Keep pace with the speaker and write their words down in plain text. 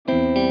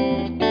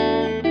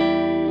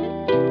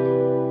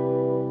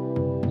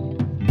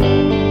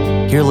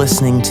You're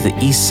listening to the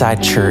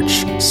Eastside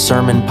Church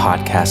Sermon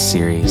Podcast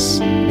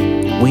Series.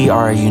 We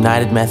are a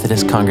United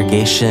Methodist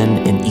congregation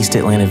in East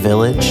Atlanta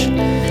Village.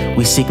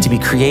 We seek to be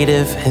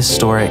creative,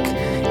 historic,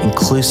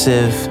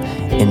 inclusive,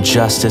 and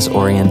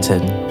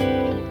justice-oriented.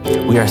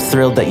 We are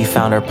thrilled that you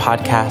found our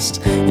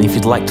podcast, and if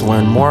you'd like to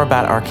learn more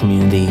about our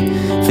community,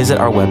 visit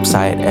our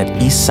website at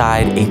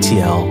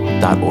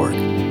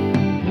eastsideatl.org.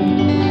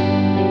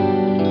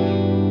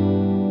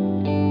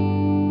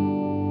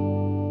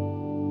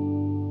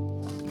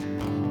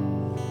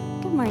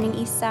 Good morning,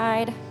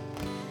 Eastside.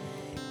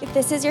 If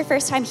this is your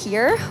first time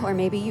here, or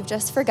maybe you've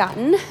just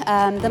forgotten,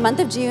 the month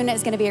of June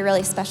is going to be a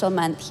really special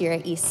month here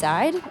at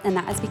Eastside, and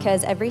that is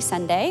because every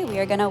Sunday we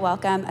are going to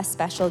welcome a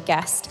special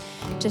guest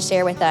to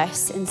share with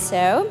us. And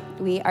so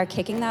we are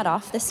kicking that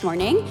off this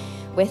morning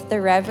with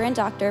the Reverend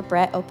Dr.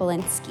 Brett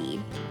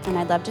Opalinski, and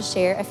I'd love to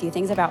share a few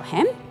things about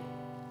him.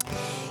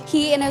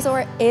 He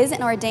is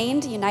an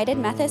ordained United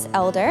Methodist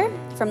elder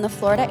from the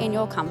Florida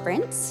Annual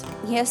Conference.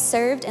 He has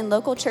served in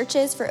local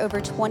churches for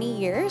over 20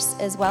 years,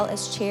 as well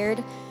as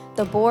chaired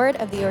the board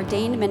of the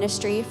ordained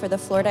ministry for the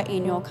Florida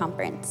Annual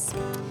Conference.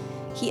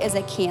 He is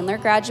a Candler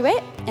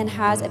graduate and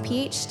has a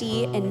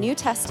PhD in New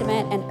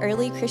Testament and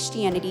Early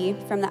Christianity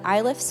from the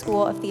Iliff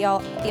School of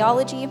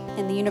Theology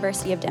in the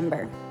University of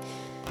Denver.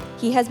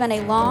 He has been a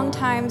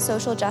longtime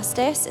social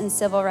justice and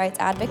civil rights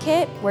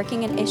advocate,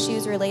 working in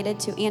issues related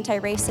to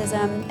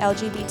anti-racism,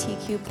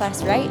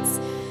 LGBTQ+ rights,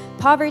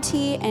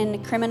 poverty,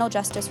 and criminal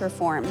justice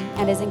reform,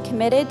 and is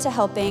committed to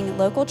helping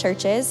local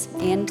churches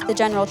and the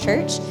general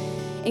church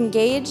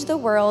engage the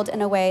world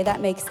in a way that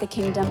makes the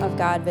kingdom of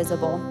God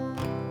visible.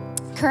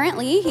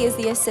 Currently, he is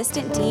the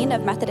Assistant Dean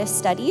of Methodist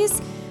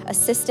Studies,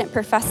 Assistant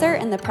Professor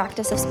in the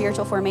Practice of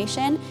Spiritual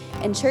Formation,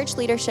 and Church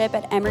Leadership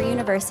at Emory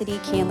University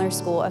Candler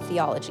School of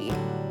Theology.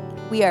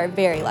 We are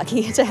very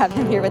lucky to have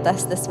him here with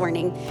us this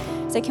morning.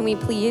 So can we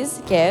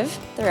please give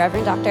the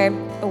Reverend Doctor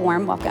a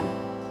warm welcome?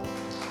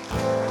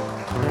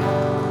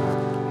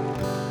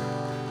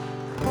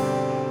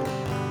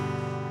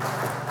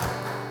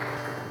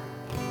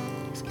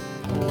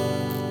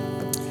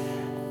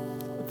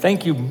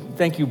 Thank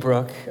you,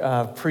 Brooke.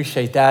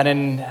 Appreciate that.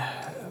 And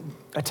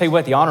I tell you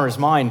what, the honor is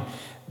mine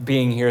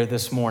being here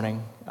this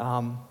morning.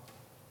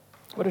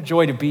 What a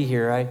joy to be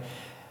here.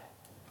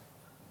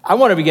 I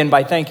want to begin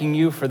by thanking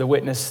you for the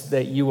witness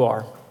that you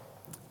are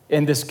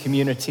in this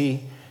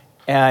community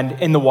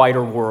and in the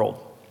wider world.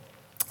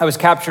 I was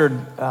captured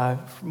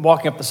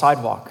walking up the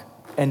sidewalk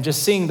and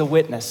just seeing the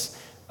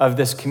witness of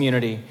this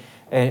community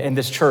and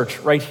this church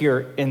right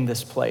here in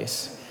this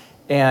place.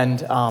 And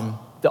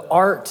the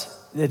art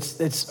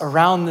that's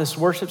around this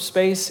worship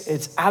space,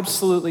 it's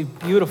absolutely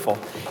beautiful.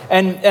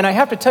 And I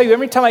have to tell you,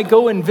 every time I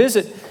go and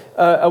visit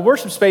a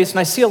worship space and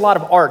I see a lot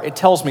of art, it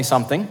tells me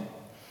something.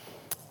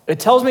 It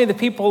tells me that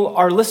people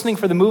are listening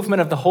for the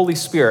movement of the Holy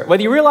Spirit,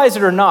 whether you realize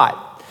it or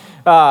not.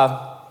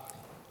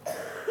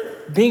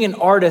 Being an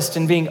artist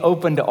and being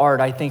open to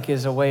art, I think,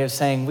 is a way of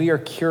saying we are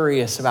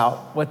curious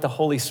about what the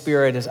Holy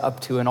Spirit is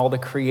up to and all the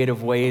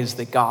creative ways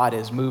that God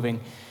is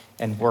moving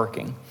and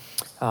working.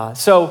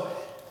 So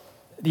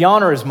the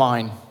honor is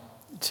mine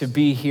to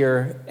be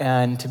here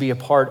and to be a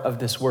part of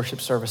this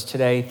worship service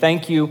today.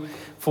 Thank you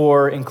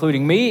for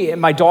including me and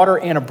my daughter,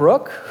 Anna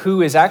Brooke,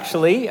 who is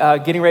actually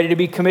getting ready to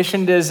be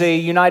commissioned as a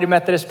United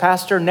Methodist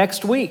pastor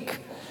next week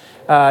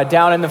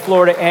down in the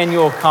Florida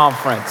Annual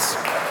Conference.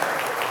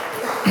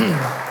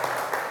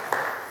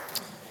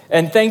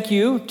 And thank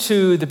you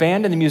to the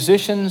band and the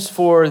musicians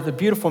for the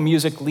beautiful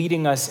music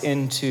leading us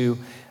into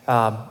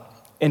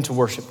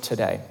worship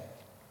today.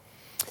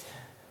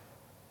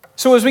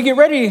 So as we get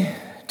ready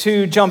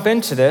to jump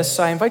into this,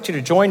 I invite you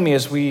to join me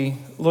as we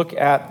look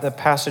at the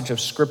passage of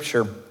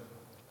Scripture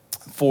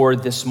for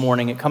this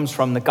morning. It comes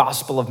from the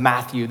Gospel of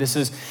Matthew. This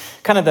is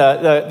kind of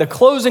the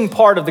closing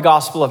part of the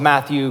Gospel of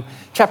Matthew,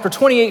 chapter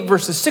 28,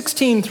 verses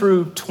 16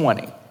 through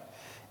 20.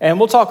 And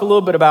we'll talk a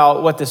little bit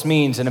about what this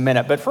means in a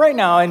minute. But for right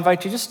now, I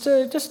invite you just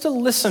to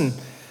listen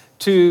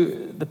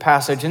to the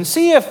passage and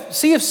see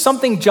if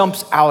something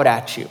jumps out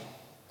at you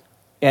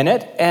in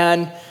it.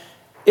 And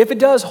if it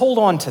does, hold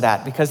on to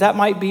that, because that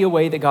might be a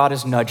way that God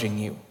is nudging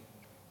you.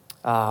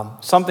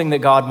 Something that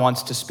God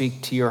wants to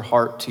speak to your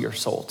heart, to your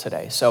soul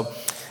today. So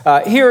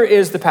here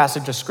is the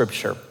passage of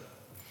Scripture.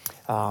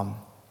 Now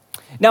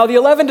the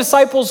 11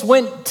 disciples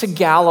went to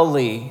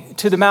Galilee,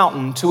 to the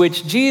mountain to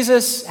which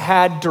Jesus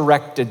had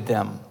directed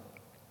them.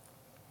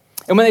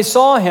 And when they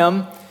saw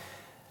him,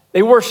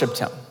 they worshiped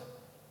him.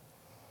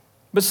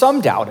 But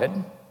some doubted.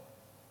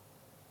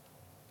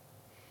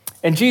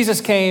 And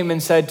Jesus came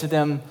and said to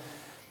them,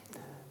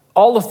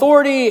 "All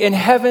authority in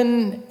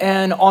heaven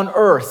and on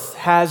earth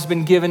has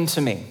been given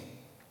to me.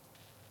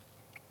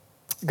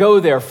 Go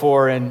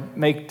therefore and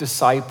make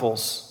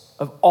disciples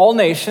of all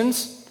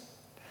nations,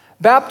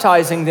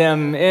 baptizing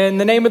them in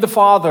the name of the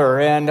Father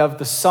and of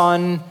the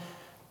Son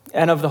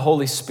and of the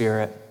Holy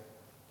Spirit,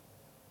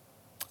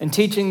 and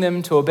teaching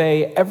them to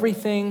obey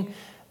everything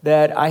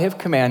that I have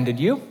commanded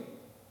you.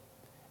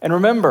 And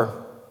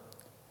remember,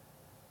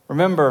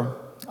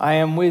 I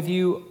am with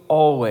you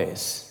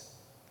always,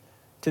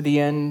 to the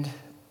end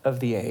of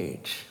the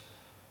age.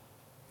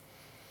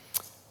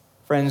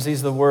 Friends,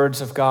 these are the words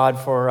of God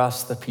for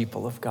us, the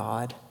people of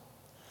God.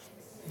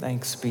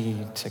 Thanks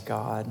be to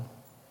God.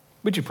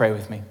 Would you pray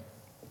with me?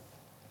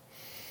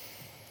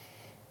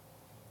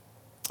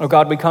 Oh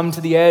God, we come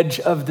to the edge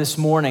of this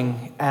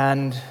morning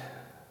and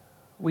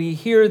we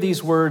hear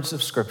these words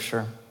of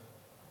Scripture,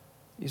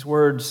 these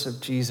words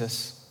of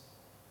Jesus,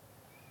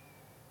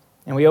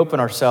 and we open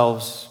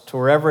ourselves to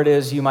wherever it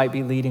is you might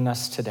be leading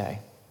us today.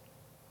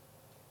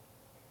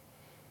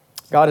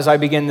 God, as I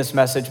begin this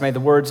message, may the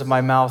words of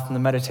my mouth and the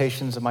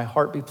meditations of my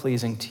heart be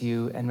pleasing to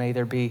you, and may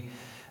there be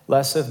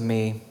less of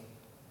me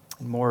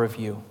and more of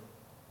you.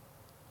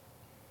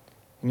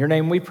 In your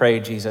name we pray,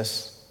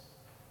 Jesus.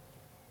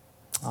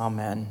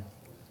 Amen.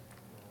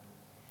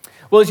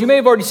 Well, as you may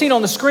have already seen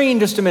on the screen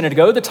just a minute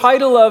ago, the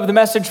title of the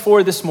message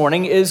for this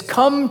morning is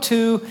Come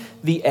to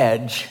the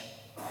Edge.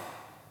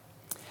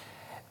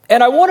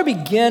 And I want to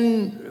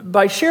begin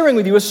by sharing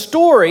with you a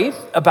story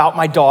about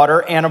my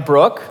daughter, Anna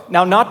Brooke.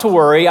 Now, not to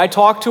worry, I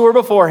talked to her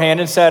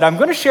beforehand and said, I'm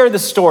going to share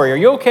this story. Are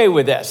you okay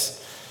with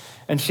this?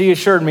 And she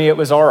assured me it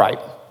was all right.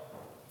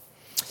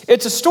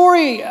 It's a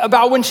story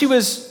about when she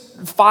was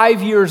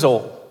 5 years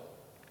old.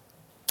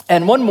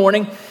 And one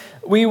morning,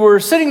 we were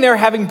sitting there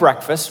having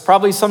breakfast,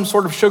 probably some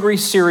sort of sugary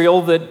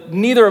cereal that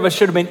neither of us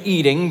should have been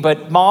eating,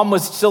 but Mom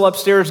was still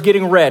upstairs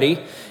getting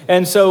ready,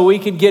 and so we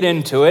could get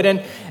into it.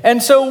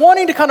 And so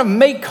wanting to kind of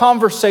make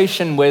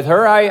conversation with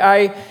her,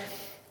 I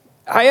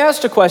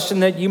asked a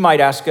question that you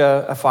might ask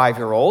a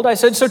 5-year-old. I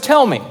said, so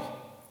tell me,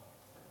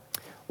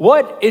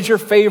 what is your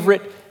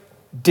favorite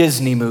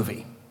Disney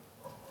movie?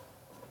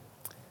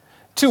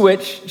 To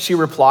which she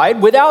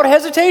replied, without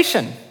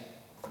hesitation,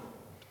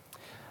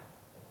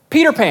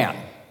 Peter Pan.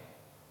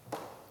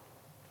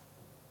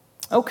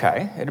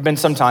 Okay, it had been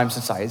some time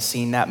since I had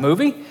seen that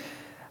movie.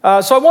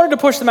 So I wanted to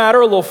push the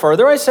matter a little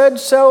further. I said,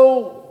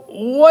 so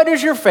what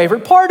is your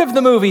favorite part of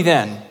the movie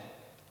then?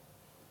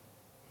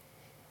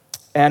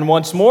 And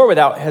once more,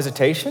 without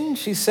hesitation,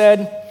 she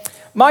said,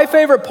 my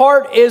favorite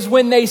part is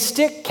when they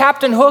stick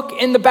Captain Hook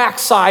in the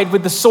backside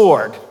with the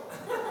sword.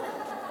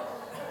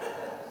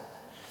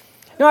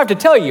 Now, I have to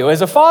tell you,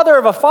 as a father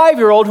of a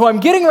 5-year-old who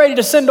I'm getting ready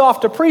to send off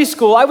to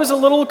preschool, I was a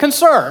little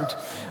concerned.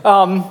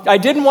 I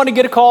didn't want to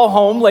get a call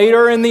home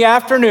later in the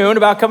afternoon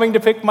about coming to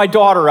pick my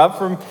daughter up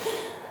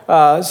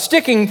from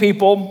sticking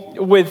people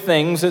with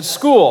things at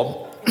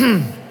school.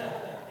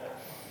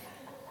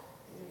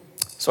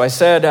 So I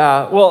said,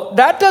 well,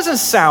 that doesn't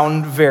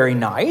sound very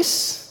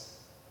nice.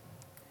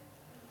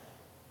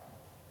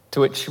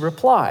 To which she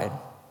replied,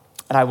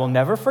 and I will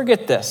never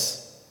forget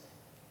this.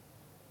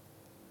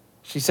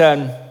 She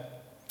said,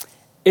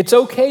 it's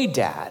okay,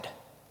 Dad.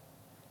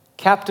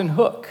 Captain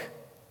Hook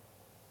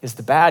is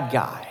the bad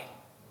guy.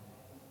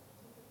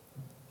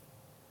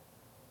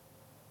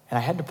 And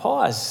I had to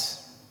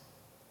pause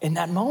in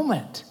that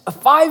moment. A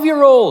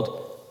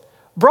 5-year-old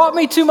brought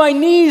me to my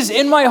knees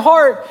in my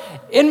heart,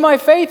 in my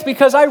faith,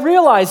 because I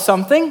realized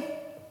something.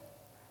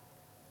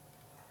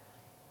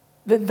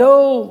 That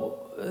though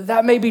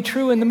that may be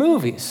true in the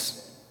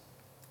movies,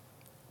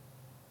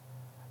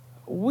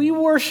 we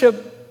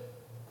worship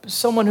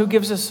someone who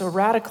gives us a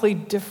radically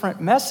different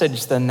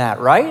message than that,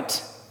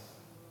 right?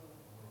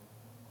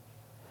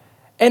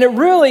 And it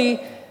really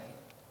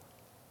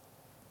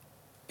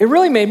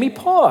made me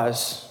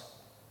pause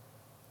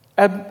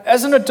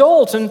as an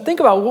adult and think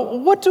about,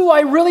 what do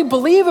I really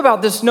believe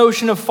about this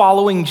notion of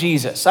following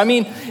Jesus? I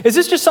mean, is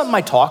this just something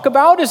I talk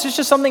about? Is this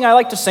just something I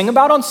like to sing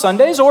about on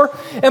Sundays? Or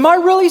am I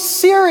really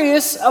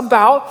serious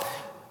about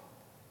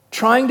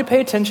trying to pay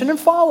attention and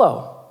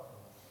follow?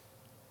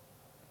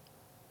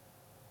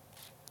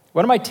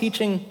 What am I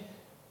teaching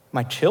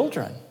my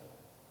children?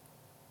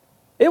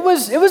 It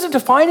was a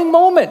defining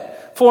moment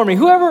for me.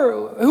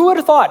 Who would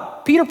have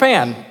thought Peter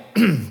Pan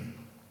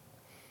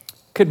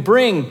could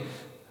bring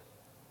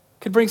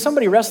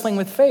somebody wrestling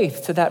with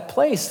faith to that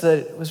place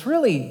that was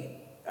really,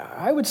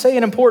 I would say,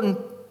 an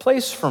important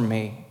place for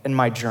me in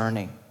my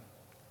journey.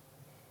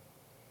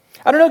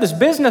 I don't know, this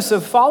business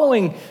of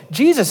following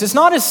Jesus is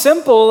not as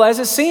simple as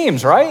it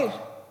seems, right?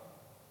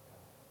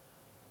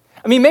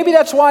 I mean, maybe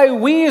that's why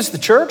we as the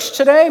church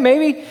today,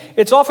 maybe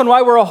it's often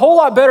why we're a whole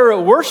lot better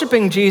at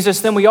worshiping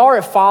Jesus than we are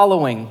at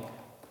following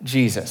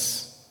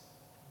Jesus.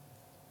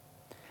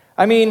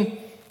 I mean,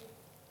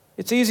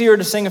 it's easier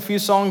to sing a few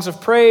songs of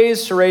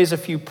praise, to raise a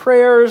few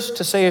prayers,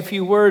 to say a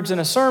few words in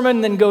a sermon,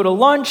 then go to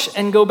lunch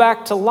and go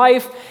back to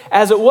life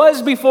as it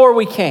was before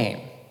we came.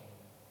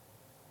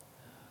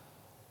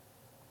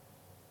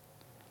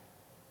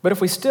 But if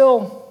we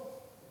still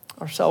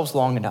ourselves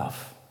long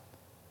enough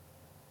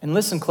and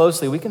listen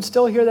closely, we can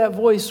still hear that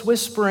voice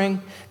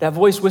whispering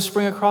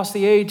across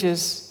the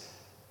ages,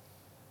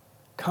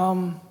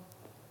 come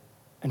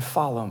and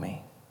follow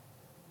me.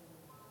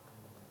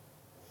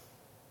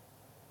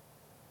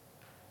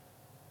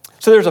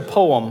 So there's a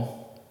poem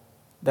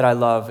that I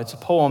love. It's a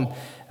poem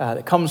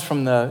that comes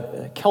from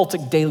the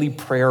Celtic Daily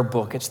Prayer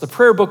Book. It's the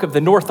prayer book of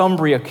the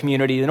Northumbria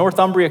community. The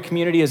Northumbria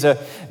community is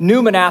a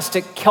new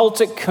monastic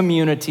Celtic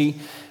community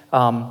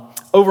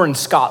over in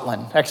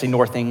Scotland, actually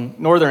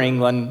northern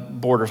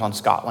England, borders on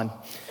Scotland.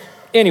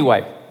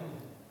 Anyway,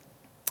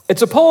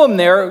 it's a poem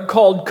there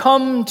called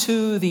Come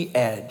to the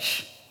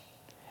Edge.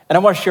 And I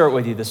want to share it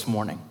with you this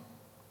morning.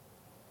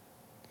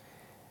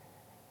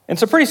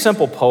 It's a pretty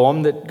simple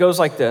poem that goes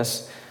like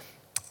this.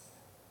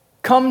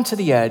 Come to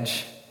the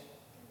edge,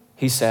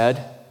 he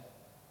said.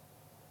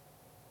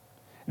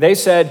 They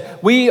said,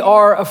 we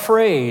are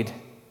afraid.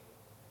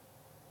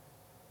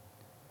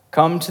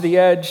 Come to the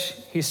edge,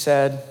 he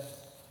said.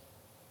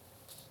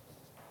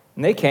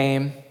 And they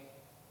came,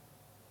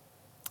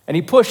 and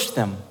he pushed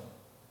them,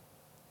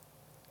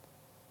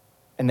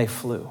 and they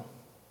flew.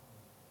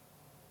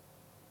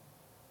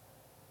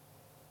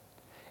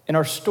 In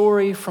our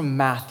story from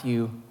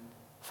Matthew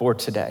for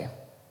today,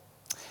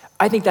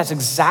 I think that's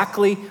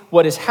exactly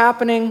what is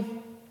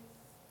happening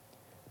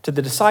to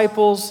the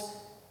disciples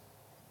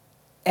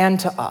and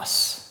to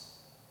us.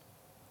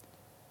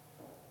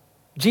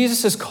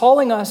 Jesus is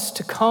calling us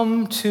to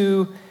come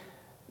to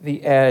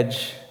the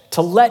edge,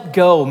 to let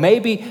go,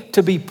 maybe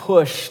to be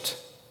pushed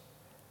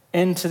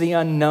into the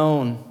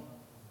unknown,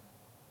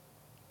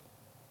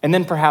 and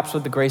then perhaps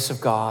with the grace of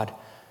God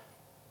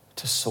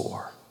to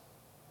soar.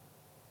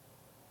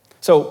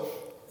 So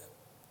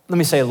let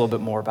me say a little bit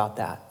more about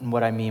that and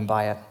what I mean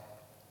by it.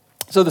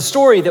 So the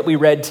story that we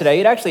read today,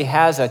 it actually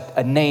has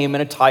a name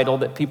and a title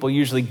that people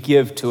usually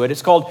give to it.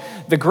 It's called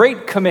The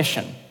Great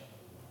Commission.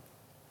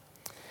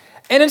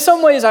 And in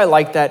some ways I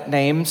like that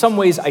name, in some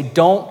ways I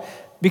don't,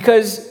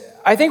 because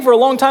I think for a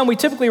long time we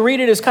typically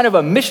read it as kind of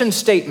a mission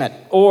statement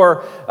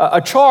or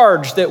a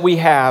charge that we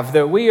have,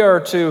 that we are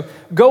to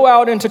go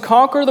out and to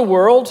conquer the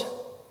world,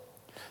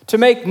 to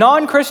make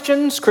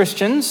non-Christians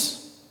Christians,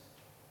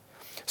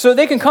 so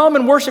they can come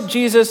and worship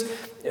Jesus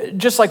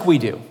just like we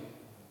do.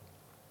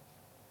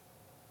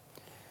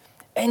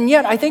 And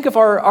yet, I think if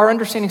our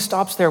understanding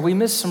stops there, we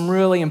miss some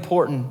really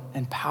important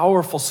and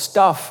powerful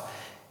stuff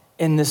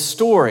in this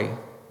story.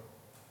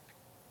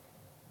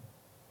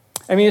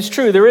 I mean, it's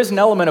true, there is an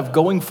element of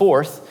going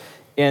forth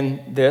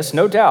in this,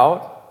 no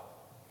doubt.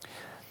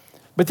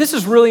 But this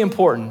is really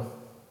important.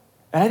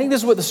 And I think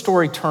this is what the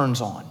story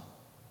turns on.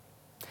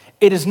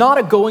 It is not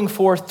a going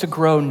forth to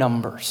grow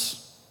numbers.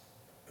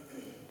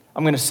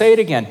 I'm going to say it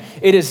again.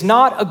 It is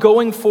not a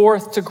going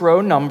forth to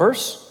grow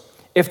numbers.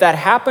 If that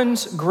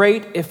happens,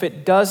 great. If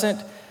it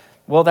doesn't,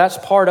 well, that's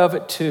part of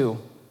it too.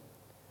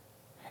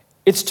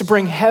 It's to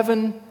bring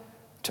heaven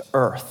to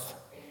earth.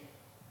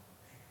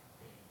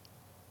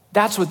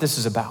 That's what this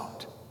is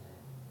about.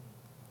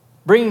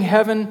 Bringing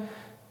heaven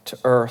to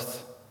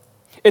earth.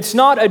 It's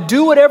not a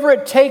do whatever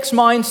it takes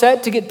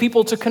mindset to get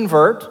people to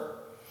convert.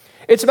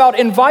 It's about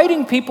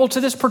inviting people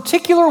to this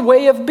particular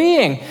way of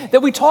being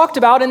that we talked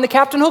about in the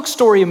Captain Hook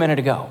story a minute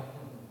ago.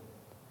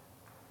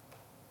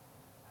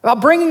 About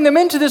bringing them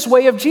into this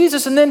way of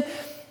Jesus and then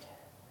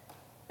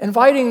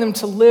inviting them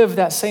to live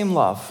that same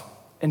love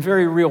in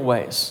very real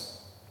ways.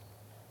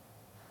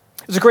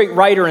 There's a great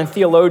writer and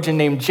theologian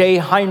named J.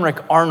 Heinrich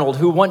Arnold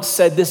who once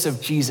said this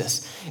of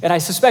Jesus, and I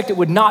suspect it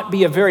would not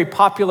be a very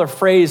popular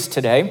phrase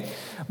today,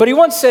 but he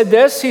once said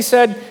this. He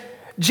said,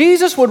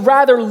 Jesus would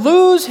rather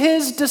lose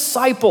his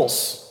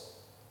disciples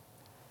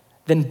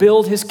than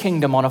build his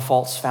kingdom on a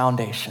false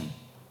foundation.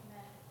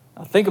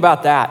 Now think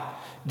about that.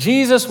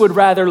 Jesus would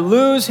rather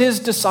lose his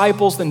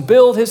disciples than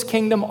build his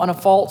kingdom on a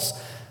false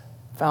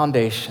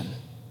foundation.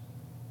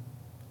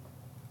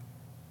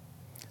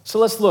 So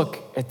let's look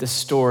at this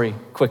story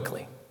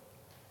quickly.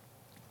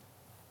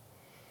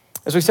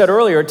 As we said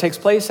earlier, it takes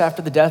place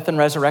after the death and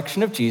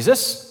resurrection of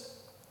Jesus.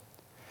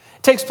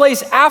 It takes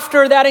place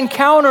after that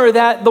encounter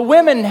that the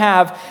women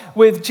have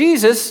with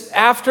Jesus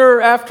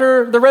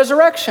after the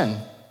resurrection.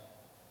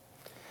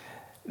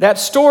 That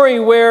story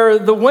where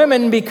the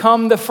women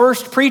become the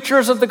first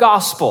preachers of the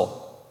gospel.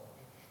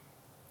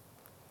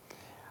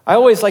 I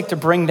always like to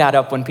bring that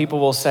up when people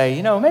will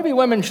say, maybe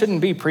women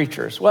shouldn't be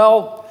preachers.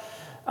 Well,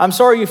 I'm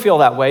sorry you feel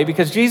that way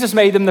because Jesus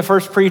made them the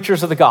first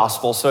preachers of the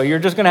gospel, so you're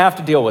just going to have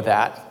to deal with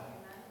that.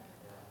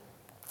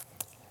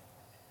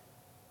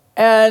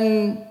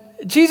 And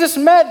Jesus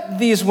met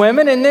these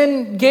women and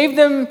then gave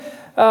them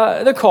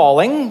the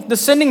calling, the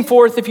sending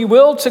forth, if you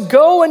will, to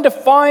go and to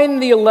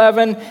find the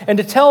 11 and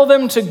to tell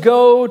them to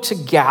go to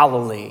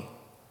Galilee.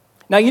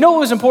 Now, you know what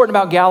was important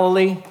about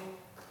Galilee?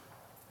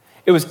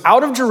 It was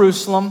out of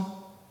Jerusalem,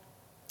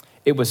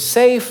 it was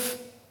safe,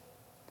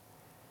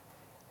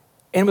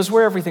 and it was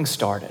where everything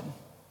started.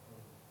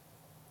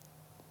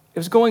 It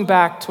was going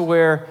back to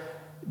where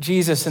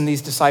Jesus and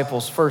these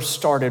disciples first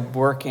started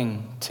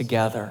working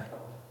together.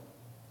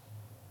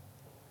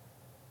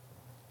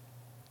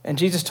 And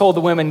Jesus told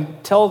the women,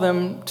 tell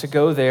them to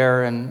go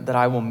there and that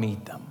I will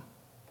meet them.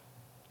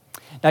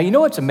 Now, you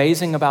know what's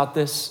amazing about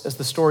this as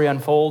the story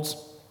unfolds?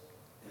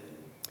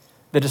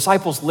 The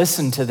disciples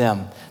listened to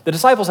them. The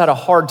disciples had a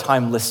hard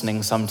time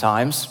listening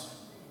sometimes.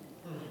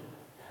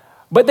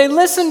 But they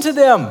listened to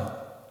them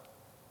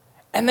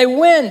and they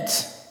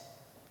went.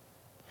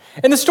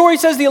 And the story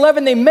says the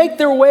 11, they make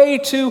their way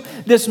to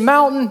this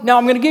mountain. Now,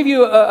 I'm going to give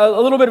you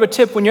a little bit of a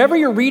tip. Whenever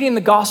you're reading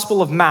the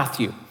Gospel of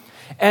Matthew,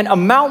 and a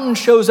mountain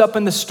shows up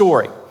in the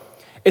story.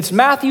 It's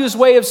Matthew's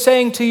way of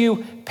saying to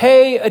you,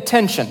 pay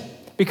attention,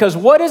 because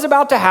what is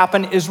about to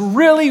happen is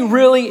really,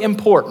 really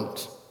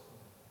important.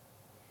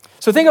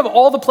 So think of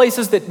all the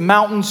places that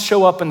mountains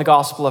show up in the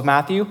Gospel of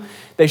Matthew.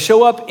 They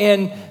show up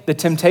in the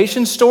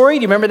temptation story.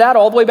 Do you remember that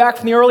all the way back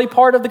from the early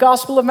part of the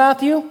Gospel of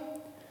Matthew?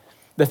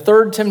 The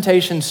third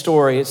temptation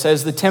story, it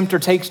says the tempter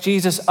takes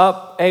Jesus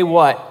up a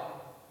what?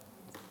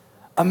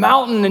 A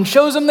mountain, and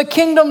shows him the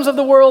kingdoms of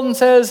the world and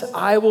says,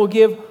 I will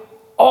give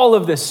all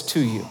of this to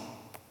you.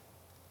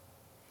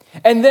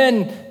 And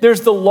then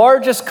there's the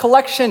largest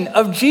collection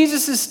of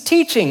Jesus'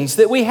 teachings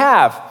that we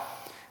have.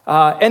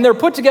 And they're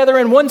put together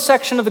in one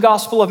section of the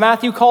Gospel of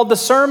Matthew called the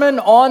Sermon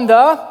on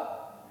the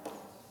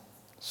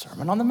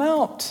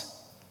Mount.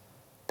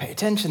 Pay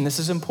attention, this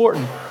is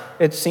important,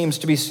 it seems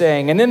to be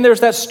saying. And then there's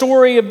that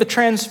story of the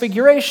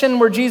Transfiguration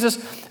where Jesus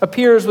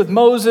appears with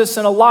Moses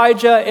and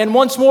Elijah, and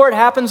once more it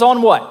happens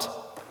on what?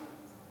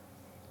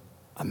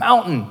 A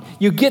mountain.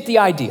 You get the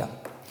idea.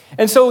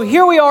 And so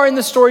here we are in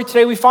the story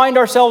today. We find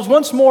ourselves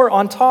once more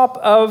on top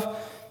of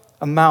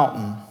a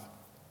mountain.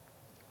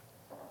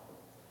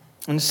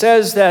 And it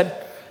says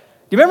that,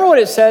 do you remember what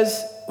it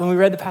says when we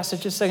read the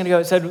passage just a second ago?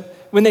 It said,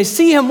 when they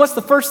see him, what's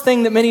the first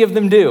thing that many of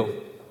them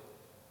do?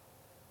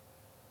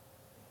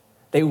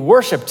 They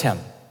worshiped him.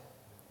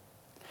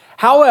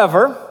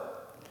 However,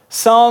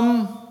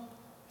 some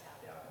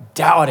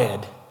doubted.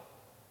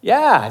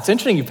 Yeah, it's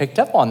interesting you picked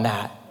up on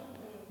that.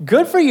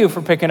 Good for you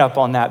for picking up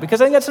on that, because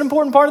I think that's an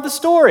important part of the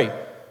story.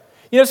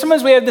 You know,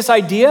 sometimes we have this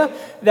idea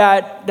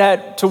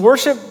that to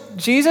worship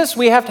Jesus,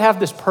 we have to have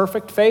this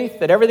perfect faith,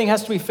 that everything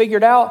has to be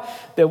figured out,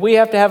 that we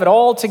have to have it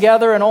all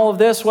together and all of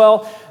this.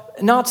 Well,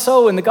 not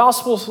so. In the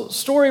gospel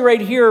story right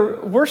here,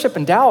 worship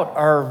and doubt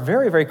are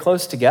very, very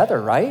close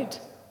together, right?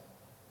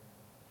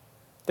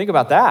 Think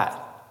about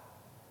that.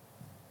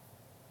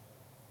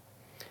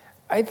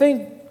 I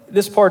think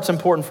this part's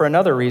important for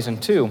another reason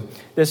too,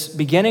 this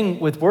beginning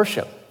with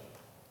worship.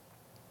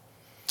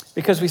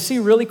 Because we see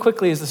really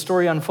quickly as the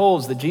story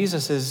unfolds that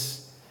Jesus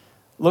is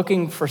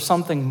looking for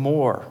something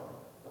more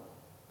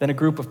than a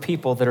group of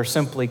people that are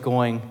simply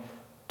going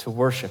to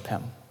worship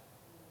him.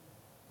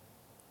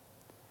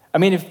 I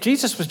mean, if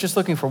Jesus was just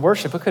looking for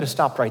worship, it could have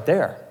stopped right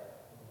there.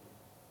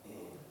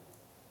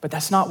 But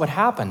that's not what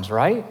happens,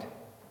 right?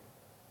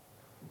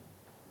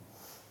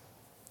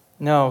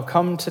 No,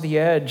 come to the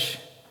edge,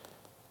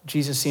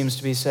 Jesus seems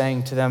to be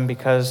saying to them,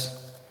 because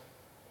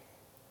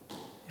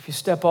if you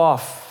step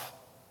off,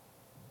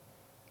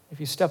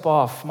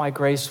 my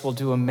grace will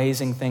do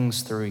amazing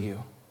things through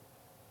you.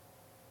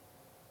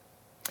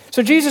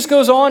 So Jesus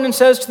goes on and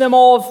says to them,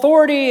 all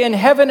authority in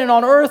heaven and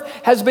on earth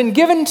has been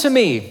given to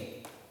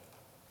me.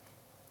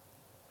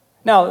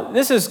 Now,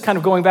 this is kind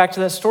of going back to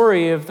that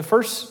story of the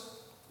first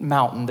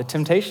mountain, the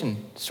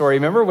temptation story.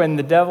 Remember when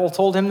the devil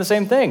told him the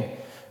same thing?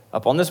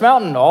 Up on this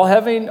mountain, all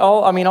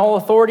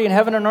authority in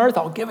heaven and earth,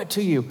 I'll give it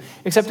to you.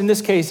 Except in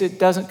this case, it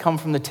doesn't come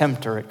from the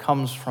tempter, it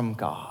comes from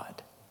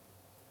God.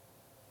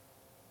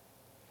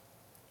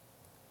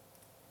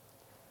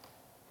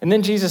 And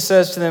then Jesus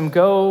says to them,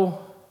 go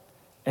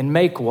and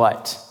make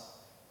what?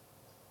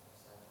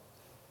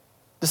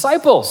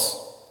 Disciples.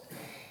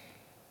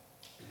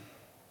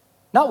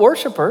 Not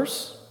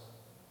worshipers.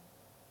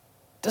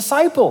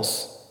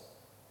 Disciples.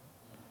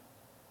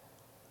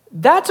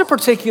 That's a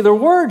particular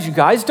word, you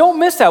guys. Don't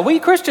miss that. We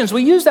Christians,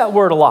 we use that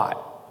word a lot.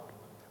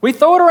 We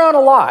throw it around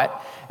a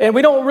lot, and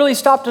we don't really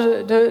stop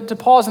to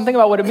pause and think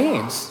about what it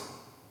means.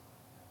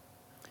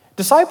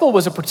 Disciple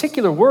was a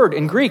particular word.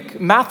 In Greek,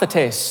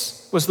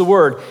 mathetes was the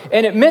word,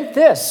 and it meant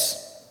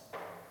this: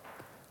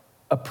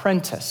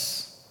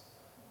 apprentice,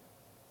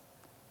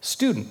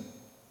 student.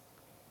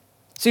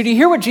 So do you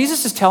hear what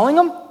Jesus is telling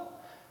them?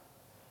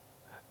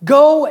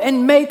 Go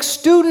and make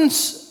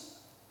students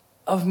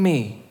of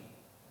me.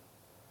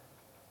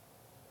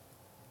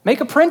 Make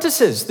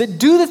apprentices that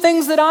do the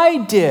things that I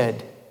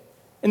did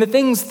and the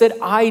things that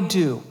I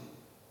do.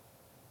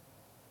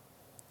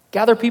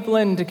 Gather people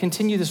in to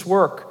continue this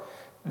work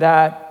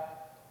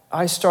that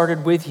I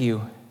started with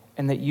you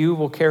and that you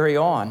will carry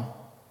on.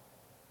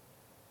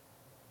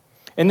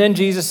 And then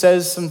Jesus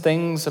says some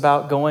things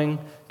about going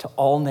to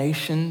all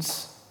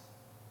nations.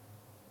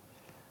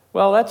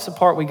 Well, that's the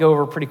part we go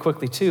over pretty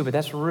quickly too, but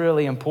that's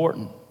really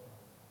important.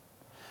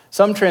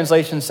 Some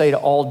translations say to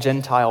all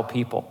Gentile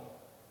people.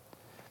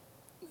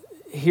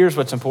 Here's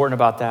what's important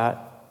about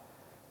that.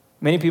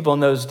 Many people in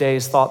those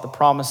days thought the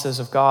promises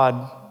of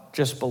God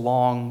just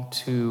belonged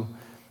to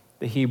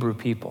the Hebrew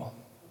people.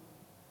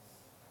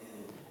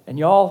 And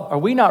y'all, are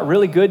we not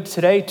really good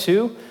today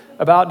too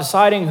about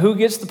deciding who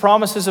gets the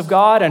promises of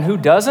God and who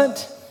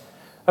doesn't?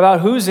 About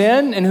who's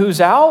in and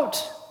who's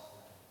out?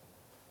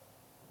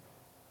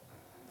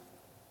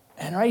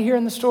 And right here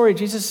in the story,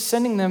 Jesus is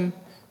sending them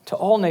to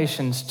all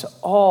nations, to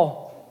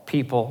all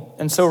people.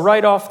 And so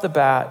right off the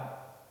bat,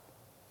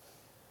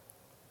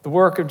 the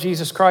work of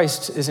Jesus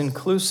Christ is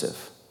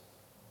inclusive.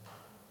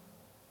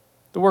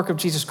 The work of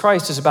Jesus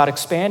Christ is about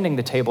expanding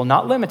the table,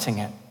 not limiting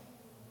it.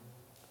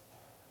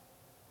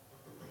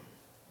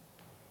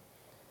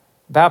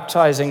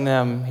 baptizing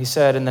them, he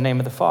said, in the name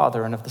of the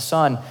Father and of the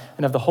Son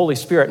and of the Holy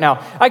Spirit.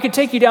 Now, I could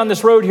take you down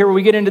this road here where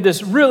we get into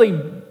this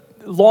really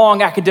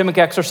long academic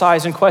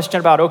exercise and question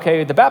about,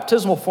 okay, the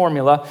baptismal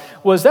formula,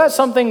 was that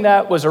something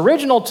that was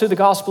original to the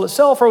gospel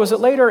itself, or was it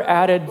later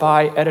added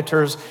by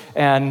editors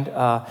and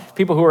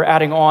people who were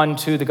adding on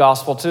to the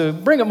gospel to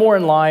bring it more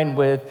in line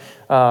with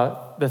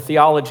the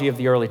theology of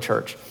the early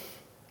church?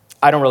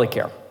 I don't really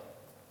care.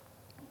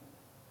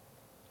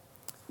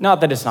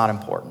 Not that it's not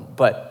important,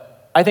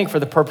 but I think for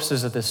the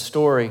purposes of this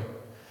story,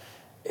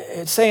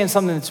 it's saying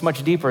something that's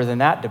much deeper than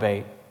that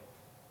debate.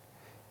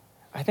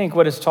 I think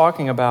what it's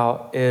talking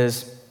about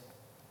is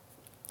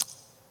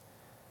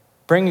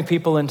bringing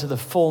people into the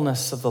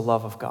fullness of the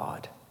love of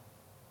God,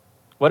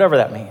 whatever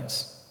that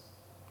means.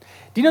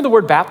 Do you know the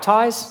word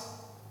baptize?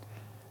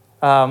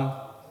 A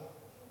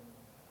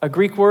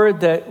Greek word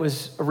that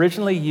was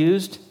originally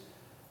used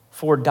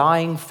for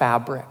dyeing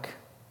fabric.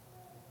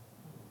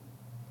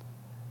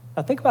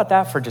 Now think about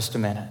that for just a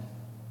minute.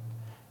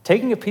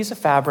 Taking a piece of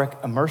fabric,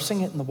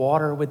 immersing it in the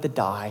water with the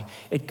dye,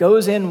 it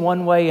goes in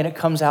one way and it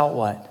comes out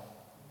what?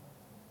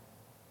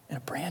 In a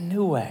brand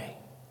new way.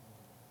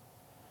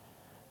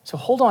 So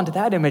hold on to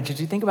that image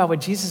as you think about what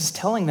Jesus is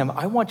telling them.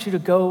 I want you to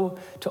go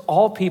to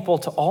all people,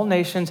 to all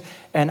nations,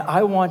 and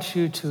I want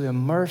you to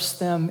immerse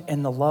them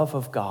in the love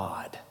of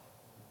God.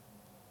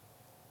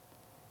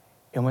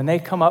 And when they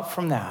come up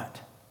from that,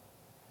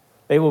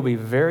 they will be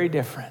very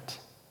different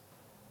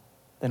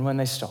than when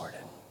they started.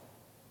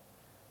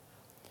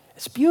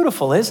 It's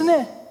beautiful, isn't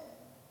it?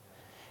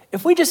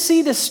 If we just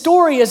see this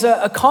story as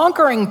a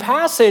conquering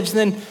passage,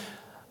 then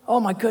oh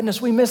my goodness,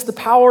 we miss the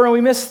power and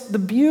we miss the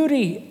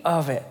beauty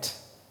of it.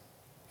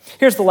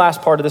 Here's the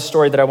last part of the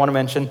story that I want to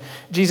mention.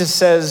 Jesus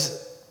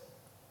says,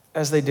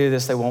 as they do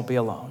this, they won't be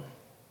alone.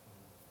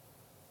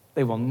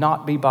 They will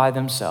not be by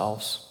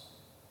themselves.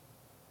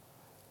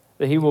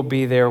 That he will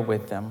be there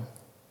with them.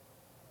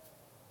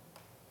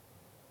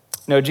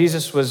 No,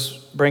 Jesus was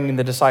bringing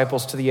the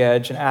disciples to the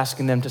edge and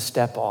asking them to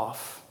step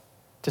off,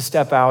 to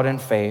step out in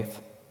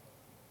faith.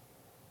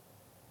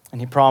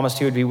 And he promised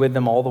he would be with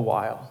them all the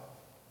while.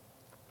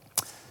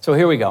 So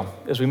here we go,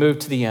 as we move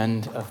to the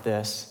end of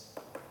this.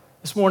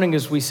 This morning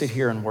as we sit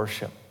here and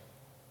worship,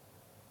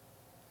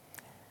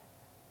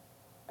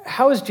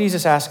 how is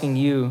Jesus asking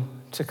you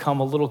to come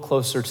a little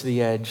closer to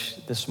the edge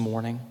this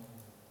morning?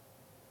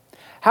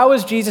 How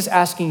is Jesus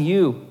asking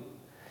you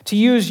to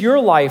use your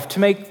life to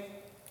make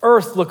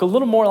earth look a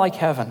little more like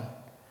heaven?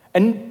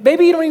 And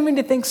maybe you don't even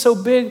need to think so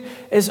big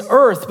as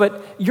earth,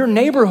 but your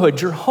neighborhood,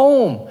 your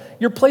home,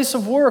 your place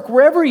of work,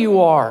 wherever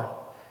you are.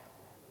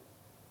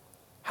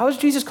 How is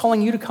Jesus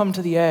calling you to come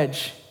to the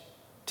edge,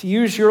 to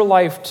use your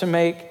life to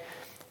make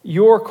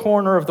your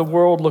corner of the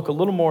world look a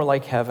little more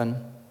like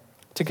heaven,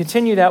 to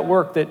continue that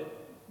work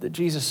that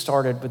Jesus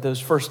started with those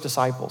first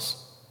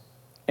disciples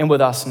and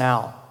with us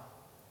now?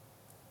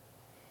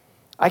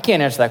 I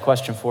can't answer that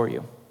question for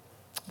you.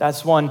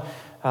 That's one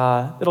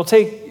that'll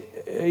take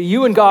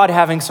you and God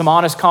having some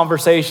honest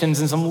conversations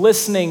and some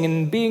listening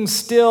and being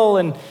still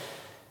and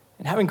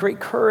having great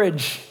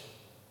courage.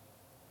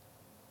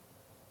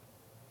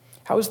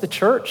 How is the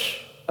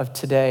church of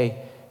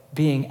today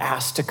being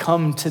asked to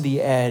come to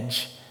the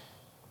edge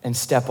and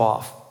step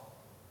off?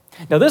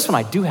 Now, this one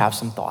I do have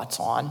some thoughts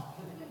on.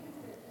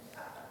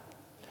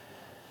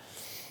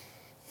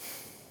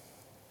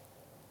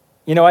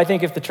 You know, I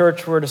think if the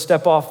church were to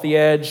step off the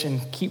edge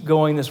and keep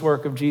going this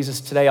work of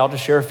Jesus today, I'll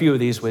just share a few of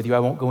these with you. I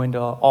won't go into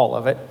all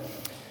of it.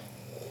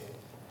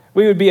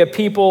 We would be a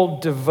people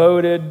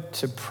devoted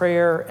to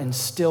prayer and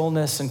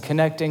stillness and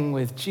connecting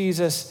with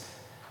Jesus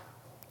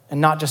and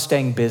not just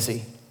staying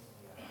busy.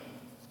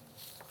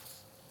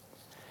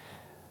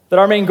 That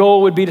our main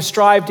goal would be to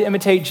strive to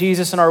imitate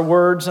Jesus in our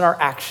words and our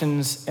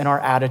actions and our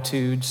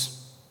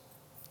attitudes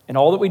in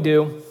all that we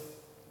do.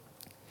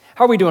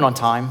 How are we doing on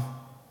time?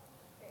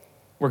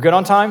 We're good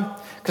on time?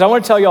 Because I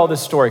want to tell you all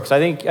this story because I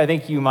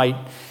think you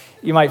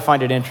might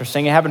find it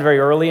interesting. It happened very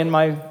early in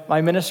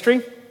my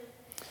ministry.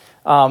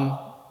 One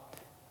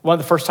of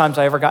the first times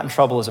I ever got in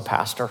trouble as a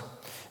pastor.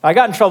 I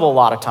got in trouble a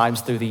lot of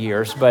times through the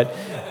years, but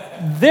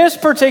this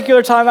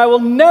particular time I will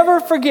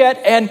never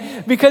forget,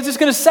 and because it's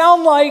going to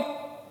sound like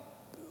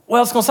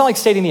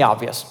stating the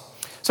obvious.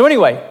 So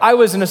anyway, I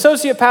was an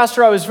associate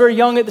pastor. I was very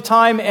young at the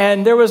time,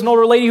 and there was an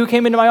older lady who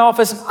came into my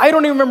office, and I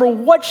don't even remember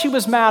what she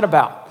was mad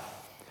about.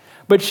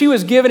 But she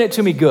was giving it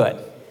to me good.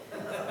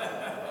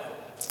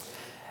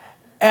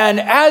 And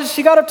as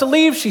she got up to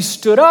leave, she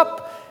stood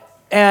up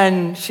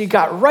and she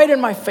got right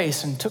in my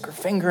face and took her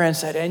finger and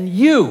said, and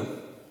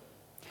you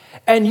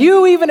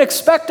even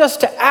expect us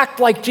to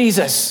act like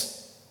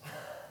Jesus.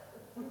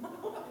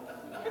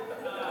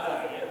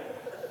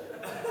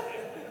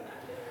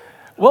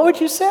 What would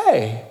you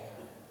say?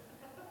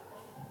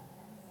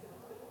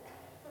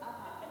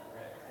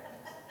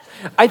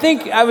 I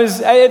think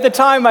at the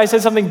time I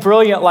said something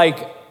brilliant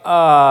like,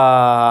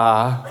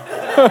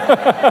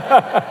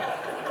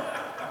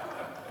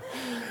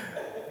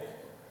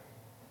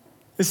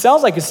 It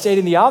sounds like it's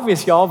stating the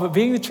obvious, y'all, but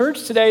being the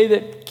church today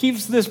that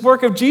keeps this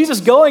work of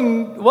Jesus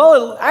going,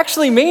 well, it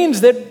actually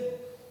means that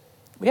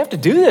we have to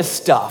do this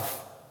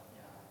stuff.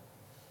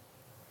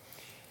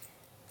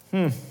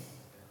 It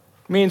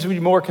means we'd be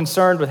more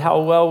concerned with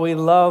how well we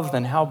love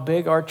than how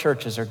big our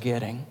churches are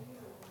getting.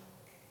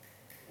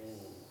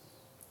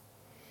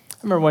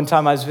 I remember one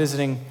time I was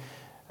visiting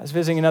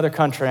another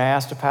country, and I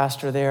asked a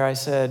pastor there, I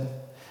said,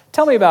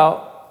 tell me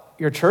about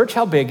your church.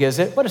 How big is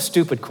it? What a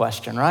stupid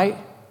question, right?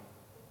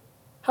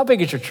 How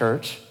big is your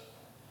church?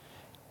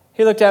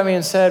 He looked at me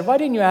and said, why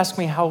didn't you ask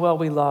me how well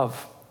we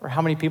love or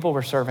how many people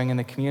we're serving in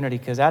the community?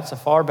 Because that's a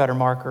far better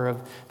marker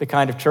of the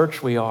kind of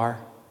church we are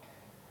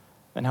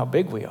than how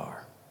big we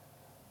are.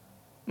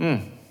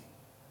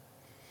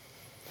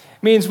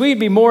 Means we'd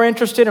be more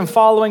interested in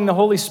following the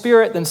Holy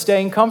Spirit than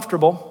staying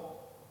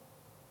comfortable.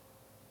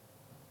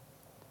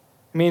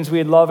 It means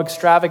we'd love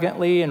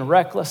extravagantly and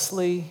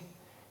recklessly,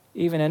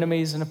 even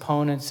enemies and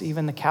opponents,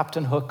 even the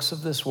Captain Hooks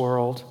of this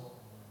world.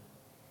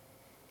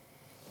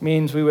 It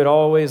means we would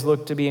always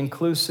look to be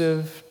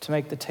inclusive, to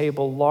make the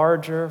table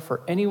larger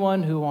for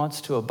anyone who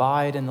wants to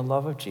abide in the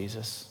love of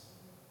Jesus.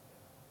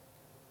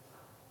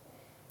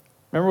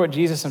 Remember what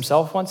Jesus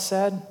himself once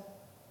said?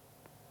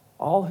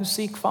 All who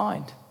seek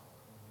find.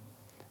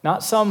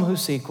 Not some who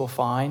seek will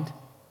find.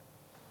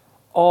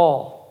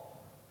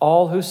 All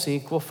who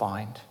seek will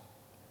find.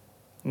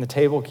 And the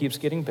table keeps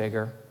getting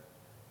bigger.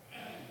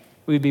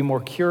 We'd be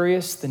more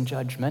curious than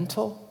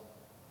judgmental.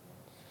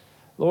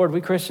 Lord,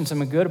 we Christians have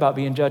been good about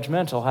being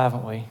judgmental,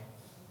 haven't we?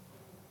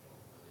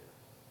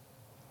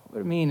 What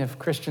would it mean if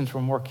Christians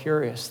were more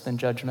curious than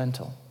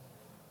judgmental?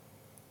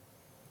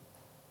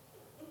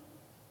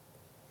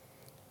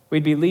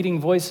 We'd be leading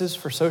voices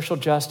for social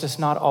justice,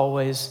 not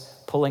always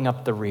pulling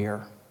up the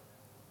rear.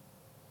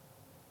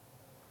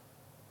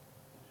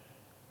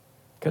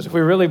 Because if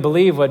we really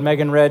believe what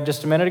Megan read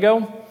just a minute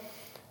ago,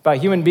 about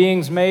human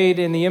beings made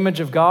in the image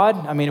of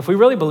God, if we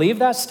really believe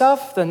that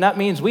stuff, then that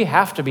means we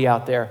have to be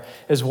out there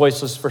as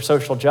voices for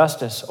social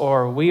justice,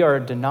 or we are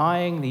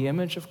denying the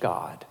image of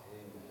God.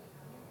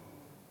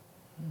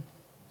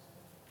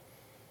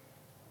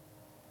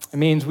 It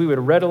means we would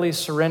readily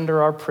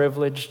surrender our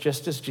privilege,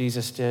 just as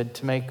Jesus did,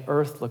 to make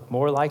earth look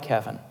more like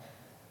heaven.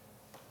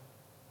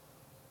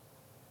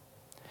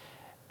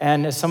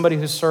 And as somebody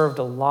who served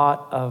a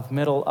lot of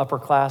middle, upper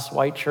class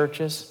white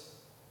churches,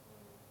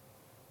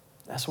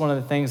 that's one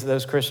of the things that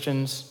those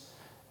Christians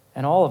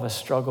and all of us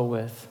struggle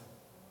with.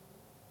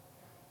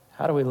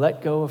 How do we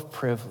let go of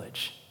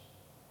privilege?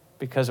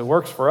 Because it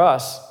works for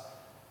us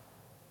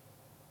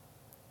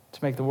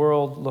to make the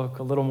world look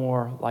a little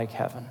more like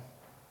heaven.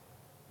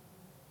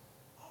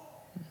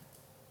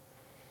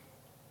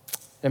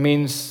 It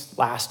means,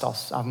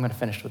 I'm going to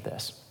finish with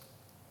this.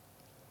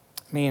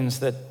 It means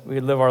that we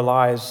live our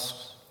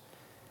lives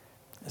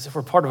as if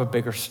we're part of a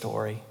bigger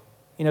story.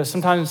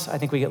 Sometimes I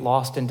think we get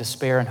lost in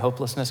despair and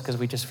hopelessness because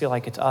we just feel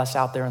like it's us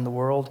out there in the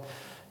world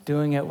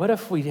doing it. What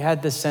if we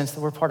had this sense that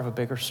we're part of a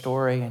bigger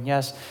story? And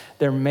yes,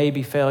 there may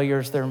be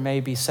failures, there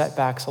may be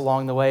setbacks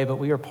along the way, but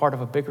we are part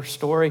of a bigger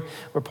story.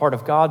 We're part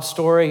of God's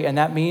story, and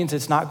that means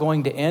it's not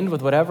going to end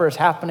with whatever is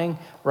happening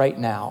right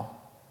now.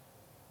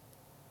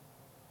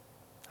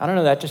 I don't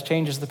know, that just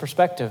changes the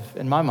perspective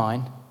in my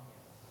mind.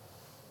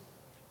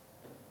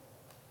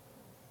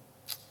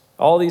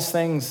 All these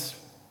things,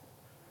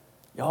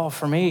 y'all,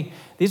 for me,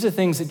 these are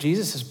things that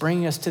Jesus is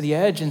bringing us to the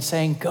edge and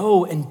saying,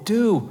 go and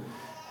do.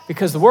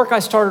 Because the work I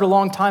started a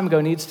long time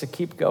ago needs to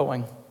keep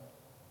going.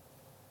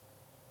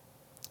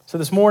 So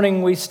this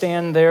morning we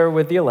stand there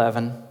with the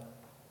 11.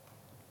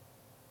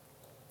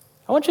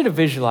 I want you to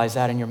visualize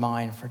that in your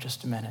mind for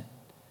just a minute.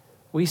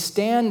 We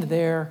stand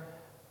there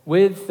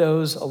with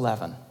those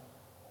 11.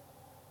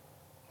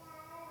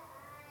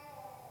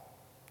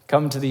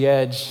 Come to the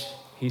edge,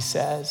 he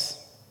says.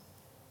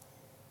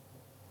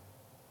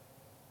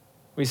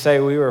 We say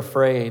we were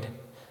afraid,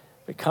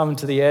 but come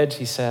to the edge,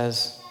 he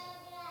says.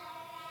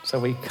 So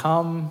we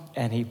come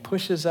and he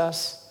pushes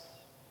us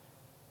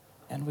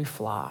and we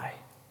fly.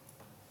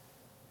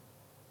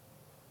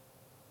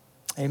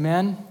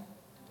 Amen?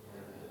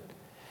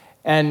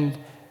 And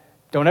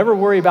don't ever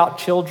worry about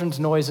children's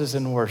noises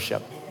in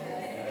worship.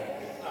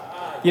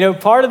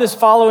 Part of this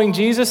following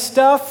Jesus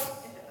stuff,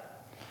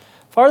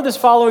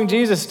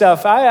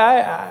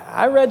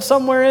 I read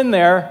somewhere in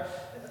there,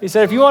 he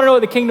said, if you want to know what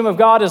the kingdom of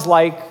God is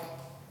like,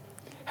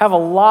 have a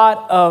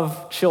lot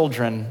of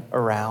children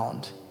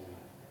around.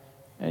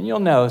 And you'll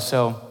know,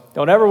 so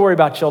don't ever worry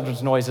about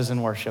children's noises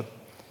in worship.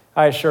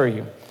 I assure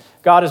you.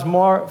 God is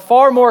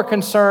far more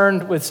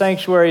concerned with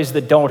sanctuaries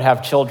that don't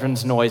have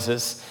children's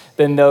noises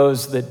than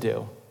those that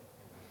do.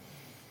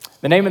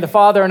 In the name of the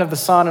Father, and of the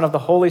Son, and of the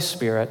Holy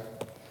Spirit.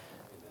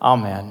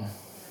 Amen.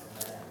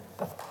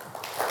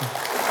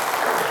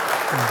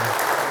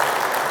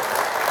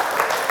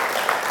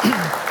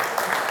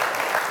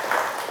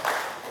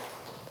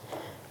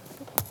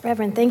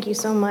 Reverend, thank you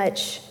so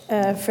much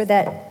for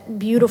that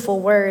beautiful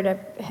word. I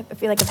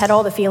feel like I've had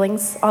all the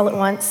feelings all at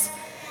once.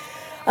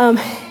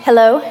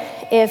 Hello.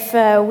 If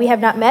we have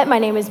not met, my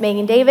name is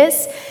Megan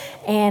Davis,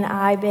 and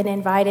I've been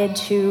invited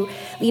to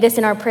lead us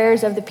in our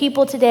prayers of the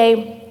people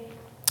today.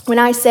 When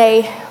I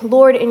say,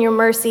 Lord, in your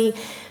mercy,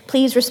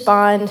 please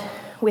respond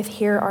with,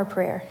 hear our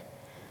prayer.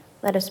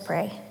 Let us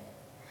pray.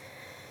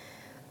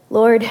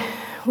 Lord,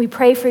 we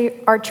pray for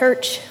our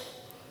church,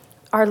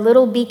 our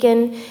little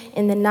beacon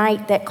in the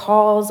night that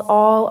calls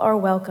all are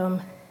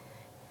welcome.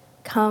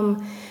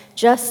 Come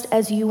just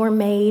as you were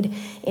made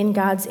in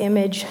God's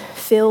image,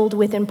 filled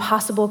with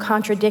impossible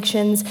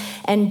contradictions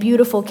and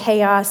beautiful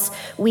chaos.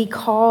 We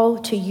call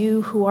to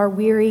you who are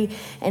weary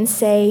and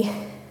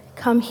say,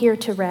 come here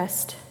to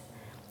rest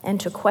and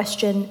to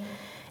question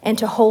and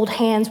to hold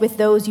hands with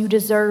those you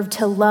deserve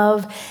to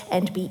love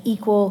and be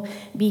equal,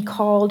 be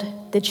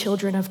called the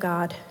children of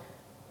God.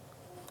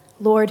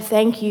 Lord,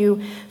 thank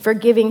you for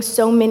giving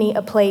so many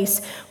a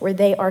place where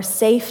they are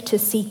safe to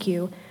seek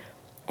you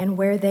and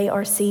where they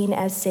are seen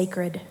as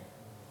sacred.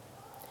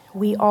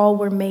 We all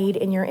were made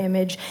in your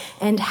image,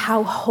 and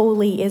how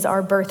holy is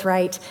our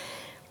birthright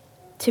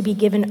to be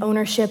given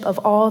ownership of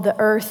all the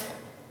earth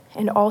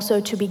and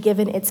also to be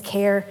given its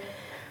care.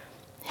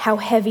 How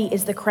heavy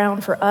is the crown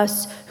for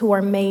us who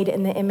are made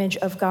in the image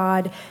of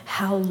God,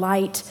 how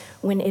light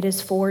when it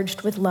is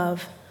forged with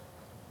love.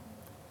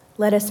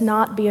 Let us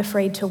not be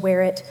afraid to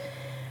wear it.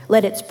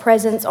 Let its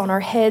presence on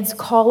our heads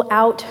call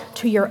out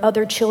to your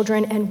other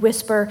children and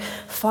whisper,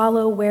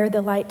 follow where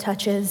the light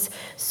touches,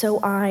 so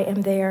I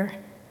am there,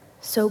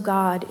 so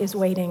God is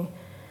waiting.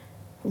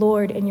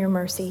 Lord, in your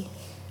mercy,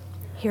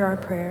 hear our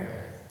prayer.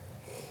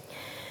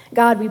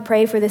 God, we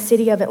pray for the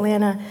city of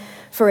Atlanta,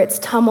 for its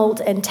tumult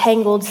and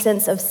tangled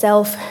sense of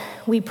self.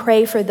 We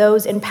pray for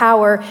those in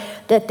power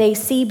that they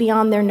see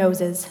beyond their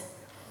noses,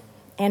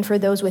 and for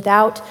those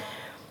without,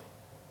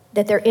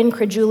 that their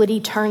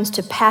incredulity turns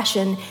to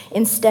passion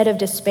instead of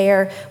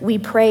despair. We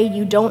pray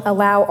you don't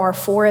allow our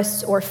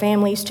forests or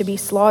families to be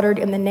slaughtered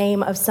in the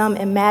name of some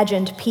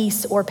imagined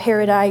peace or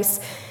paradise.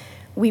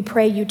 We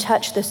pray you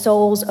touch the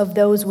souls of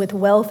those with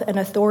wealth and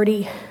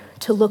authority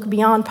to look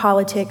beyond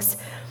politics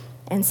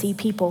and see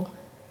people.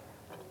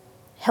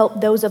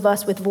 Help those of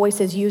us with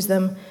voices use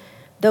them,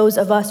 those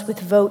of us with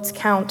votes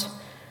count.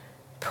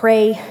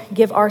 Pray,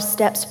 give our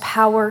steps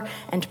power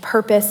and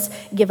purpose.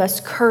 Give us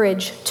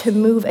courage to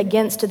move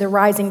against the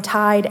rising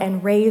tide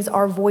and raise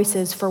our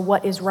voices for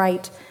what is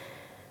right.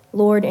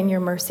 Lord, in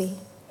your mercy,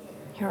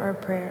 hear our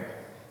prayer.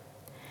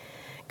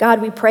 God,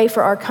 we pray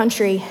for our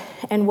country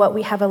and what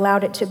we have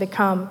allowed it to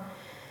become.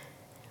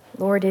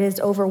 Lord, it is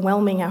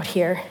overwhelming out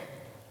here.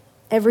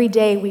 Every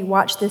day we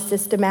watch this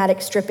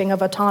systematic stripping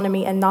of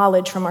autonomy and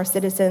knowledge from our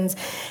citizens,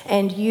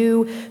 and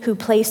you who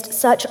placed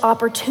such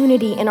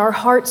opportunity in our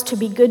hearts to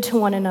be good to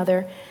one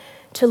another,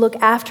 to look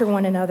after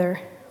one another,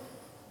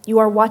 you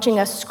are watching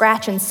us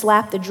scratch and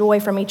slap the joy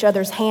from each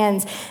other's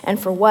hands, and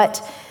for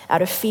what?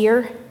 Out of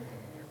fear?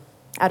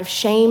 Out of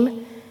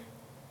shame?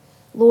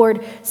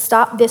 Lord,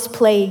 stop this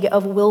plague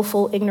of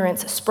willful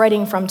ignorance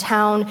spreading from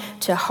town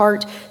to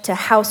heart to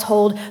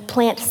household.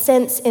 Plant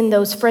sense in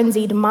those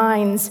frenzied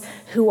minds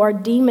who are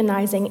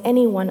demonizing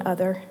any one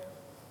other.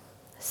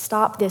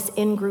 Stop this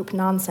in-group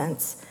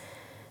nonsense.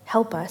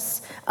 Help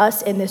us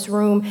in this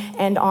room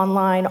and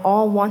online,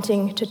 all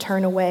wanting to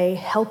turn away.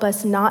 Help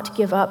us not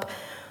give up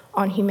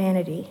on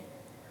humanity.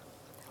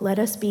 Let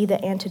us be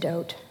the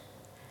antidote.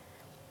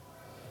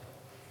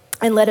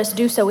 And let us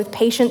do so with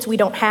patience we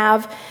don't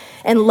have,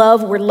 and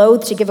love we're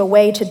loath to give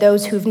away to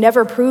those who've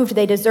never proved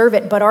they deserve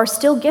it, but are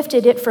still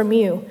gifted it from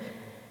you.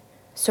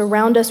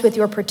 Surround us with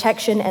your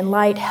protection and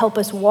light. Help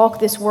us walk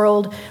this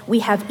world we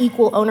have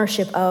equal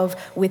ownership of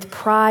with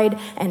pride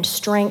and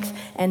strength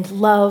and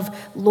love.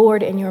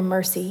 Lord, in your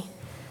mercy,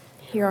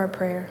 hear our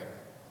prayer.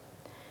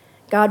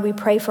 God, we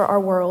pray for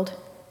our world,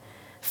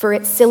 for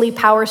its silly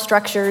power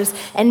structures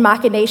and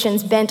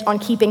machinations bent on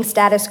keeping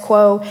status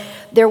quo.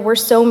 There were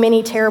so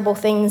many terrible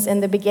things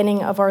in the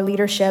beginning of our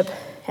leadership,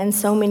 and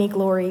so many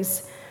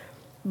glories.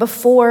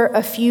 Before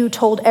a few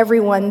told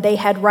everyone they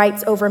had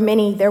rights over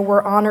many, there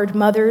were honored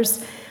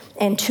mothers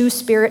and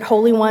two-spirit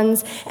holy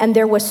ones, and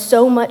there was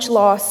so much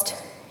lost,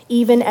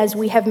 even as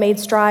we have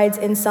made strides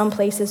in some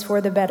places for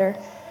the better.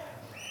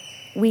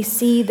 We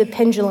see the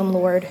pendulum,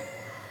 Lord.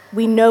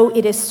 We know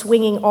it is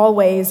swinging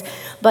always,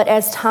 but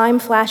as time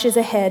flashes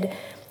ahead,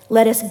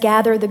 let us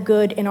gather the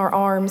good in our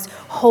arms,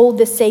 hold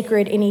the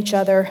sacred in each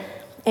other,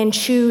 and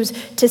choose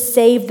to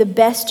save the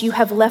best you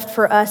have left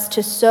for us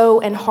to sow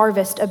and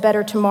harvest a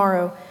better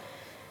tomorrow.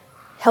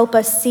 Help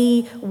us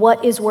see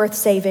what is worth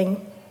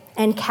saving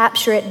and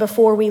capture it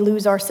before we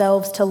lose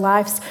ourselves to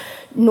life's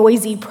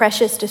noisy,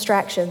 precious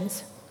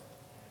distractions.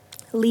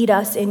 Lead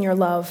us in your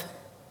love.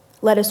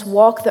 Let us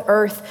walk the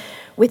earth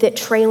with it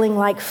trailing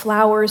like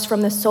flowers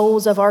from the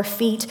soles of our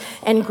feet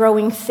and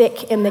growing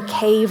thick in the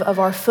cave of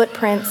our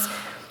footprints.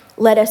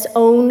 Let us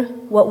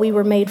own what we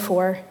were made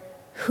for,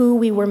 who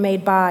we were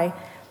made by,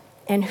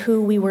 and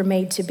who we were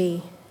made to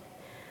be.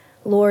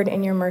 Lord,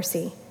 in your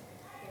mercy,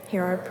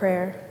 hear our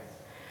prayer.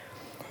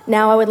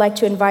 Now I would like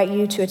to invite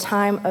you to a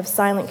time of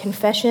silent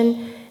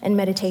confession and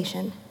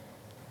meditation.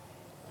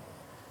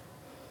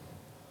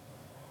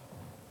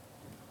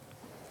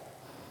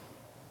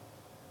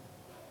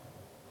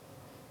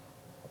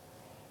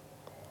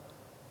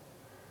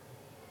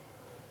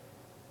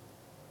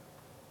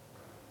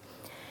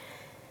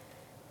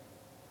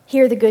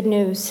 Hear the good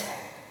news.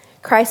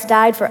 Christ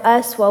died for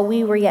us while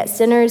we were yet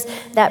sinners.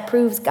 That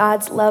proves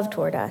God's love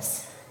toward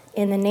us.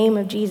 In the name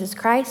of Jesus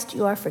Christ,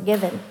 you are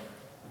forgiven.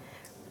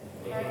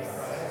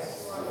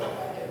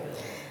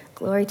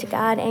 Glory to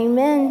God.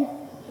 Amen.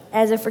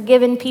 As a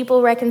forgiven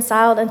people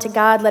reconciled unto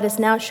God, let us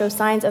now show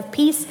signs of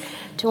peace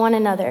to one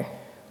another.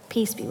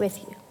 Peace be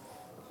with you.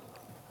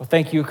 Well,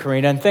 thank you,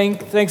 Karina, and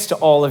thanks to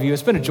all of you.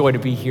 It's been a joy to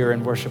be here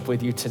and worship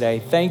with you today.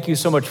 Thank you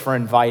so much for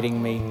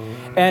inviting me.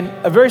 And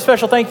a very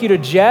special thank you to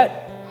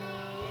Jet.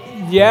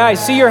 Yeah, I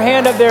see your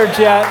hand up there,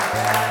 Jet.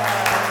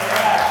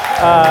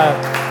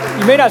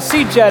 You may not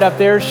see Jet up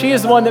there. She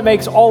is the one that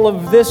makes all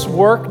of this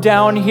work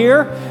down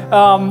here,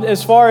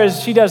 as far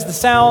as she does the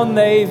sound,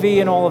 the AV,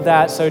 and all of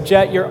that. So,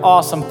 Jet, you're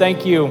awesome.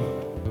 Thank you.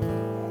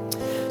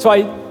 So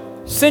I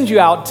send you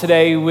out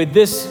today with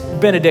this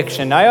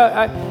benediction.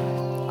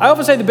 I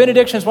often say the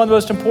benediction is one of the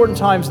most important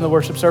times in the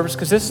worship service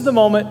because this is the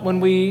moment when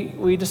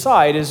we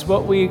decide, is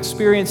what we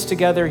experience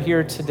together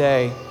here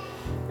today.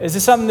 Is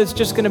this something that's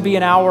just going to be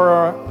an hour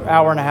or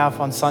hour and a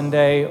half on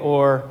Sunday,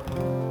 or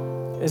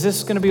is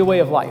this going to be a way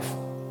of life?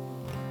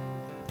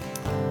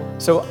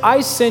 So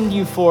I send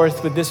you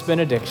forth with this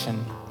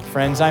benediction.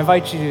 Friends, I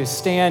invite you to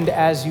stand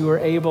as you are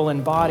able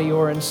in body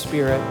or in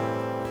spirit.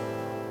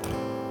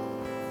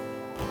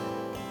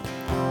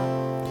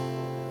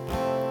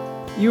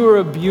 You are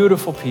a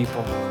beautiful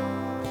people,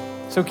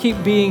 so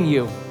keep being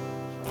you.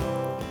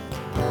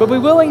 But be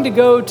willing to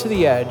go to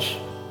the edge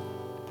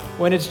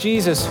when it's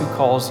Jesus who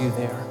calls you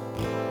there.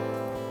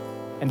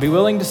 And be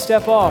willing to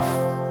step off,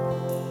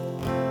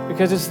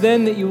 because it's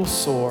then that you will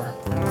soar.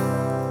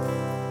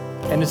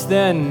 And it's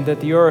then that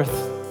the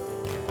earth,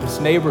 this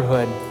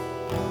neighborhood,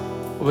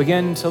 will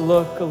begin to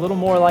look a little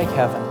more like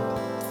heaven.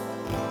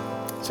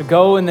 So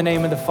go in the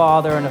name of the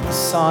Father and of the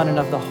Son and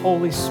of the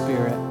Holy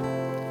Spirit.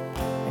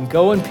 And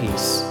go in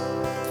peace.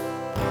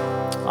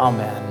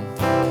 Amen.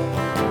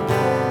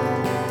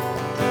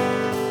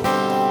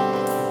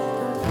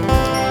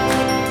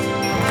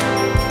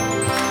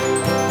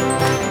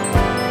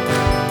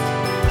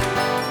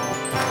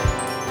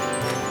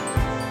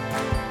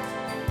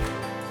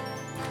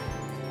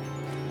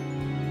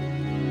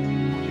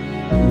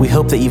 We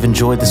hope that you've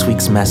enjoyed this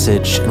week's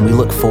message, and we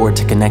look forward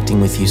to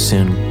connecting with you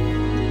soon.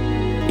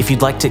 If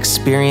you'd like to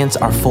experience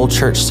our full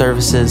church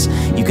services,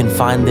 you can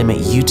find them at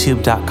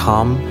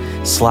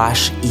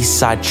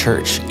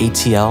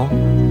youtube.com/EastSideChurchATL.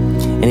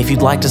 And if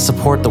you'd like to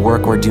support the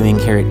work we're doing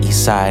here at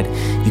Eastside,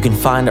 you can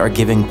find our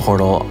giving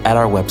portal at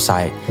our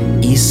website,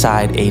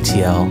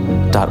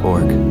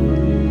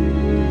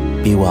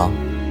 eastsideatl.org. Be well.